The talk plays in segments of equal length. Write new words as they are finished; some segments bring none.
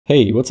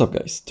Hey, what's up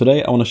guys?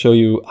 Today I want to show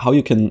you how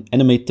you can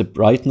animate the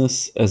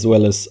brightness as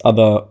well as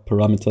other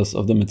parameters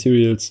of the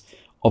materials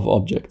of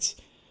objects.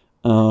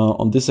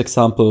 On this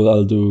example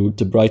I'll do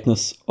the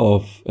brightness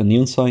of a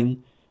neon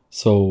sign,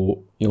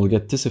 so you'll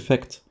get this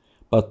effect,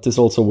 but this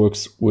also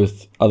works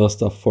with other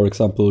stuff. For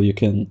example, you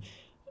can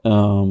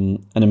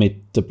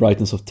animate the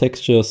brightness of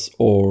textures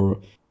or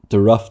the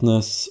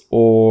roughness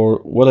or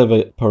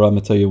whatever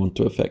parameter you want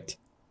to affect.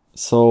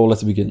 So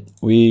let's begin.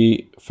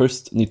 We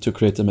first need to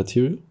create a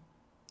material.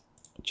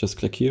 Just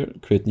click here,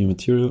 create new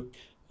material,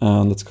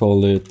 and let's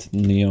call it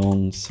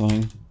neon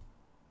sign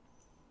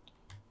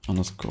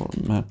underscore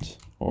matte,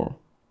 or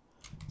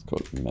let's call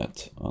it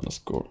matte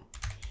underscore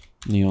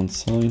neon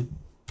sign,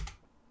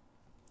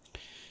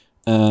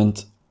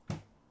 and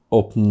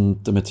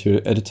open the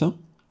material editor.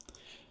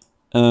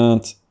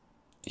 And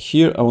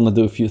here I want to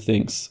do a few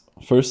things.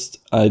 First,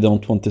 I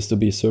don't want this to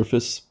be a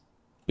surface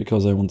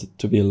because I want it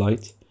to be a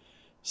light,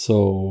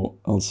 so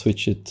I'll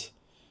switch it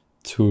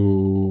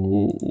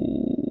to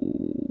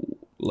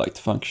light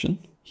function.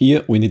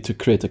 Here we need to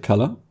create a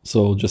color,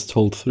 so just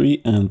hold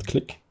 3 and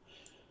click,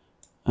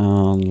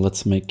 and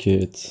let's make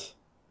it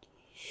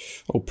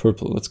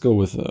purple. Let's go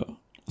with a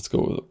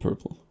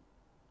purple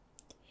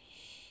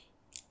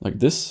like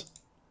this,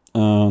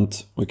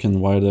 and we can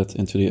wire that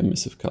into the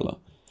emissive color,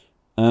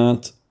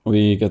 and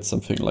we get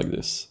something like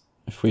this.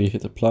 If we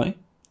hit apply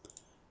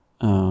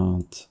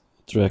and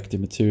drag the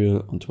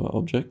material onto our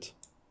object,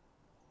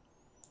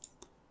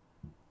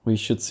 we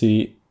should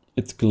see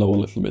it glow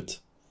a little bit.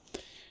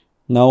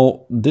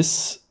 Now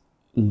this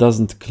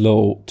doesn't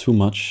glow too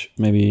much.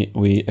 Maybe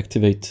we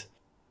activate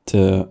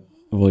the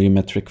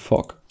volumetric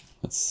fog.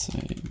 Let's say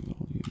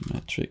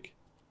volumetric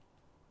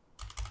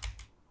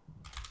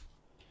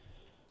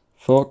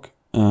fog.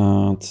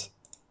 And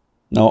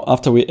now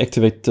after we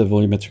activate the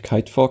volumetric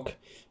height fog,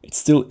 it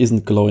still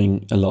isn't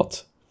glowing a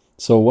lot.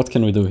 So what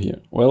can we do here?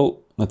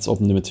 Well, let's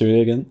open the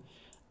material again,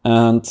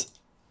 and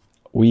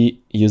we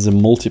use a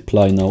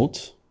multiply node,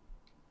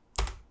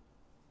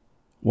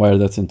 wire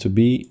that into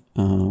B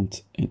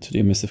and into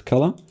the emissive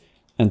color,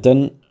 and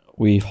then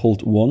we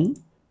hold 1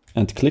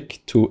 and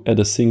click to add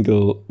a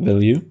single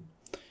value,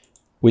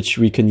 which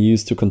we can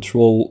use to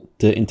control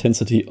the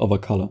intensity of a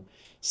color.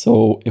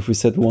 So if we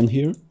set 1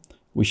 here,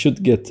 we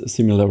should get a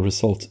similar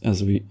result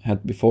as we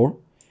had before.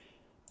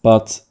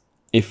 But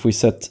if we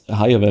set a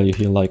higher value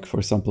here, like for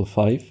example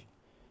 5,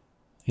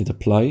 hit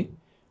apply,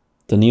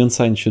 the neon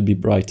sign should be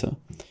brighter.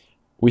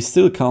 We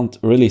still can't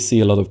really see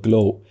a lot of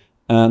glow,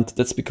 and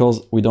that's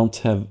because we don't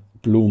have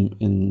bloom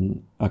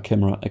in our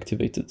camera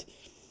activated.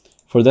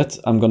 For that,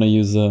 I'm gonna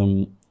use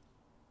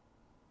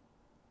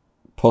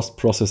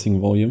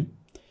post-processing volume.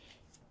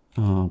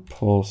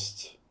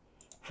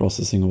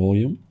 Post-processing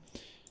volume.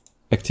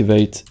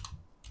 Activate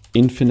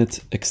infinite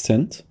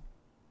extent.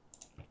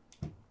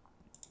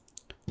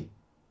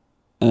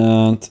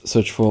 And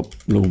search for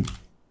bloom.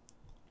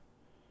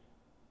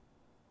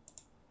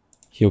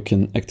 You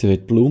can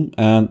activate bloom,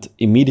 and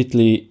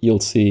immediately you'll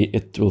see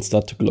it will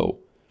start to glow.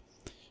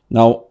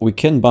 Now we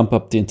can bump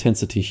up the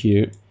intensity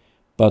here,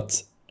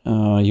 but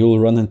you'll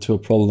run into a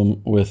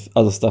problem with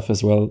other stuff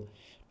as well,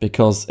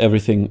 because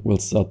everything will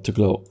start to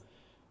glow.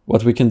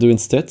 What we can do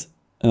instead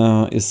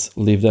is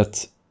leave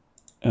that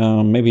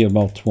maybe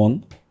about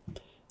 1,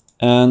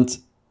 and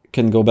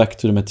can go back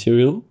to the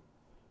material,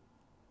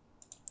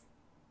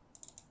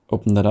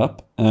 open that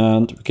up,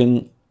 and we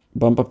can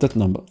bump up that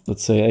number,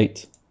 let's say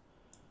 8.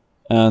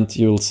 And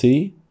you'll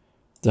see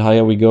the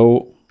higher we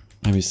go,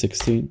 maybe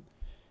 16,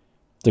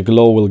 the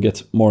glow will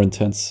get more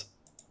intense,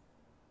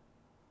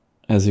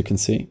 as you can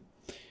see.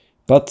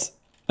 But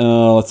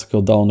let's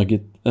go down a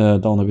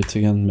bit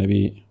again.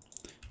 Maybe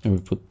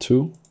put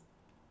 2.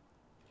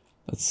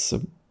 That's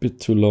a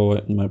bit too low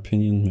in my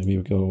opinion. Maybe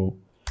we go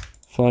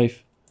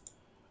 5.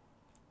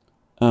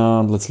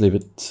 And let's leave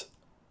it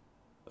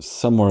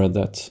somewhere at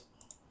that.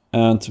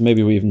 And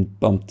maybe we even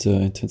bump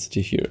the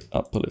intensity here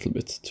up a little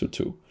bit to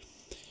 2.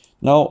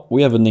 Now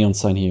we have a neon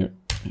sign here.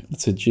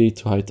 Let's hit G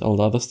to hide all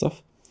the other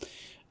stuff.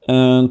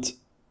 And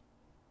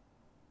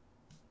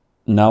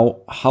now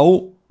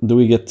how do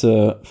we get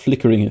the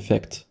flickering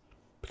effect?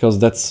 Because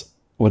that's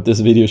what this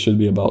video should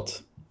be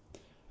about.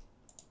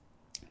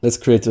 Let's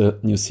create a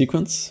new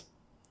sequence.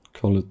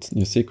 Call it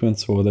new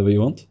sequence or whatever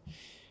you want.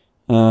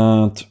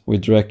 And we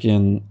drag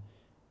in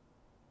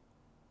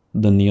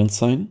the neon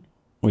sign,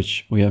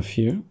 which we have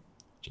here.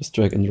 Just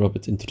drag and drop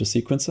it into the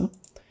sequencer.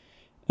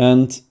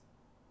 And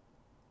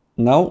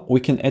now we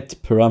can add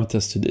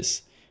parameters to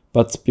this.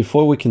 But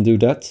before we can do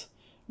that,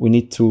 we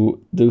need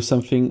to do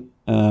something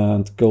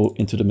and go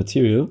into the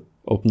material,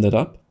 open that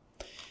up,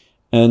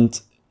 and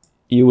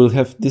you will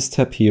have this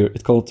tab here.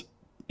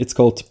 It's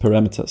called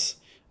parameters.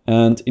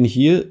 And in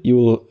here you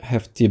will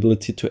have the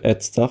ability to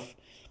add stuff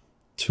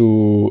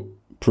to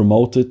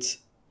promote it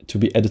to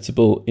be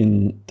editable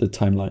in the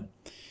timeline.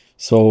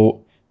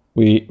 So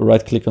we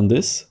right click on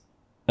this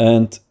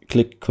and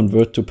click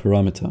convert to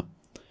parameter.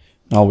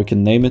 Now we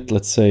can name it,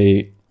 let's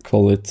say,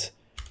 call it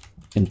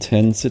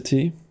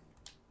intensity.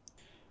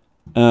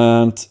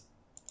 And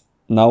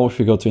now if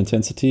we go to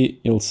intensity,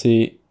 you'll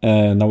see,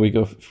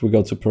 if we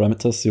go to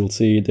parameters, you'll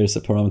see there's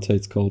a parameter,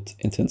 it's called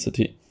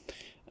intensity.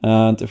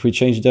 And if we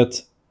change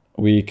that,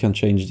 we can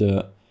change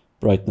the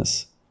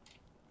brightness.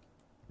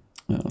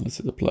 Let's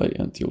hit apply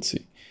and you'll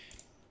see.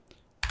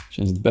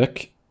 Change it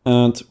back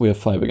and we have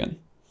 5 again.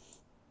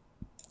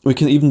 We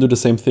can even do the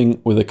same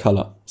thing with the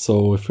color.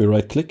 So if we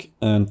right click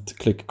and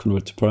click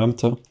convert to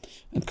parameter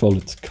and call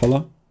it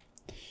color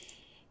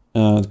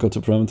and go to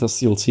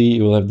parameters, you'll see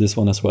you will have this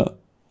one as well.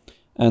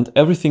 And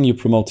everything you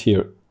promote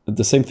here,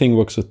 the same thing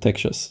works with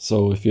textures.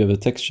 So if you have a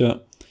texture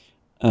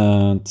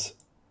and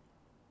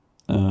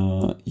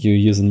you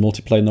use a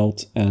multiply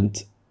node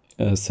and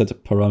set a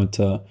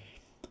parameter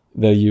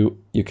value,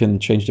 you can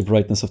change the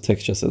brightness of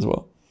textures as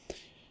well.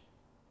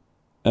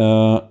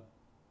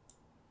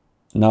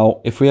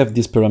 Now, if we have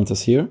these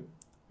parameters here,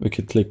 we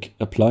could click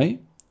apply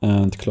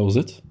and close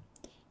it.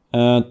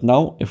 And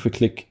now if we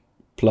click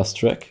plus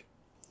track,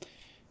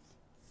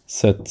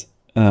 set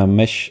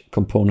mesh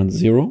component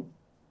 0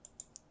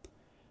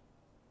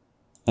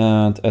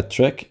 and add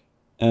track,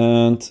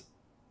 and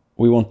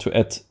we want to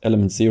add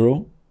element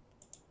 0.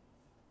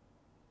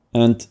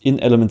 And in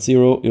element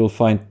 0, you'll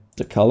find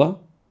the color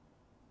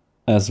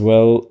as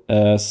well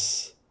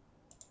as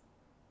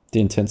the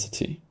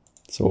intensity.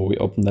 So we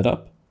open that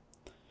up.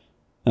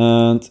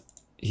 And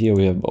here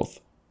we have both.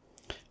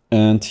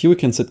 And here we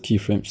can set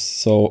keyframes.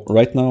 So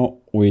right now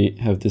we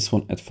have this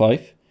one at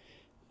 5.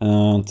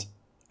 And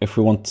if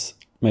we want,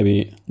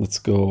 maybe let's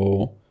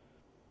go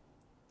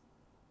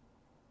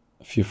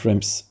a few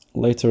frames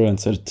later and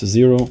set it to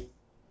 0.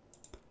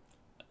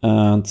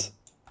 And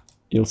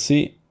you'll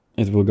see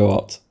it will go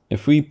out.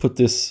 If we put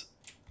this,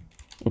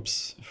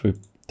 if we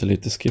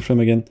delete this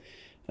keyframe again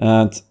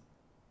and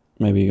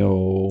maybe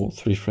go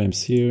 3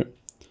 frames here,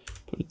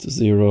 put it to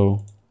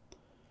 0.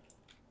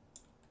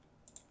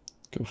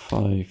 Go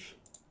 5,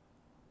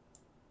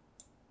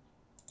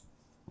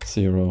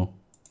 0.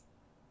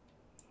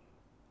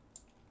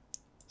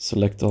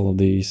 Select all of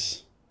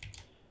these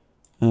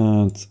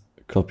and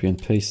copy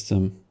and paste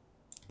them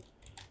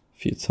a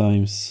few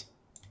times.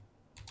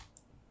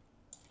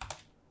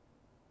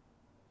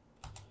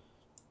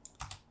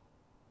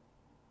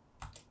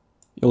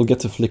 You'll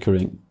get a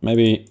flickering.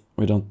 Maybe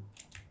we don't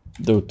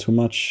do too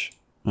much.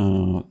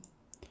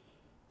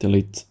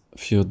 Delete a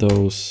few of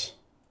those.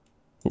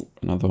 Oh,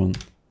 another one.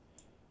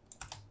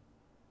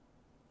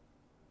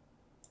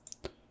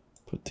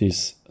 Put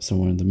these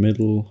somewhere in the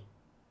middle.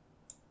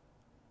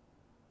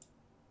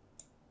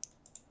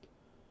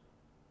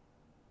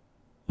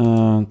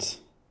 And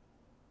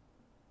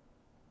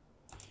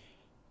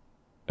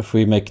if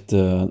we make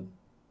the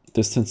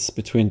distance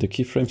between the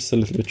keyframes a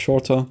little bit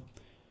shorter,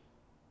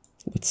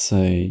 let's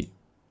say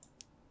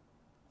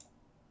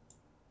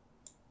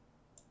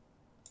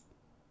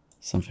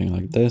something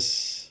like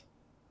this.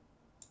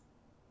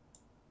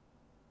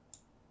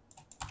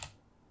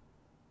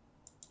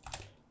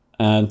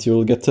 And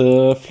you'll get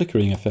a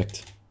flickering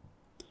effect.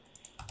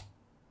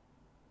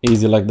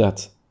 Easy like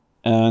that.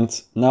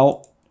 And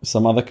now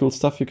some other cool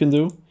stuff you can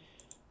do.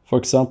 For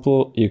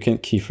example, you can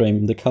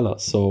keyframe the color.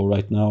 So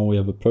right now we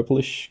have a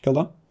purplish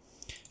color.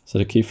 So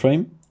the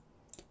keyframe,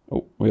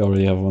 oh, we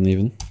already have one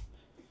even.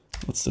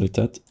 Let's delete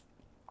that.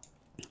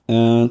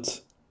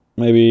 And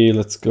maybe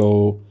let's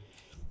go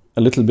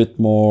a little bit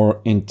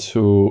more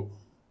into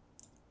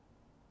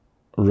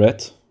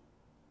red,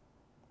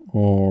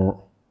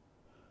 or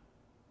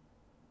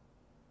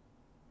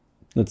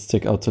let's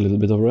take out a little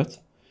bit of red.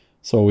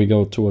 So we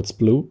go towards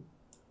blue.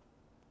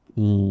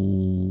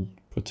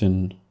 Put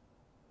in,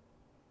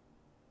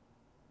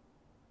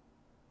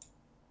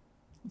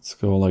 let's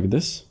go like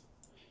this.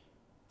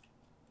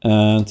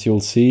 And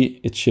you'll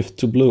see it shift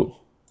to blue.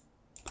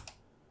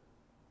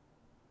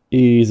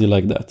 Easy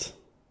like that.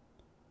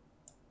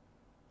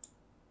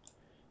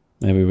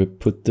 Maybe we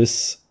put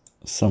this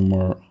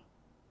somewhere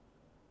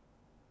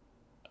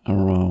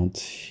around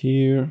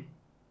here.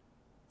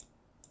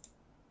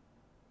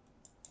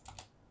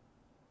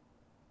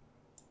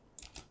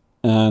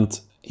 And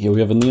here we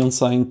have a neon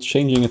sign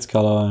changing its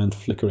color and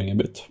flickering a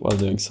bit while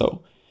doing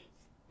so.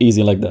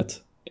 Easy like that.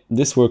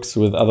 This works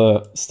with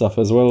other stuff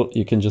as well.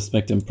 You can just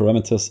make them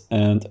parameters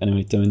and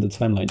animate them in the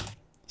timeline.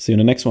 See you in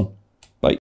the next one.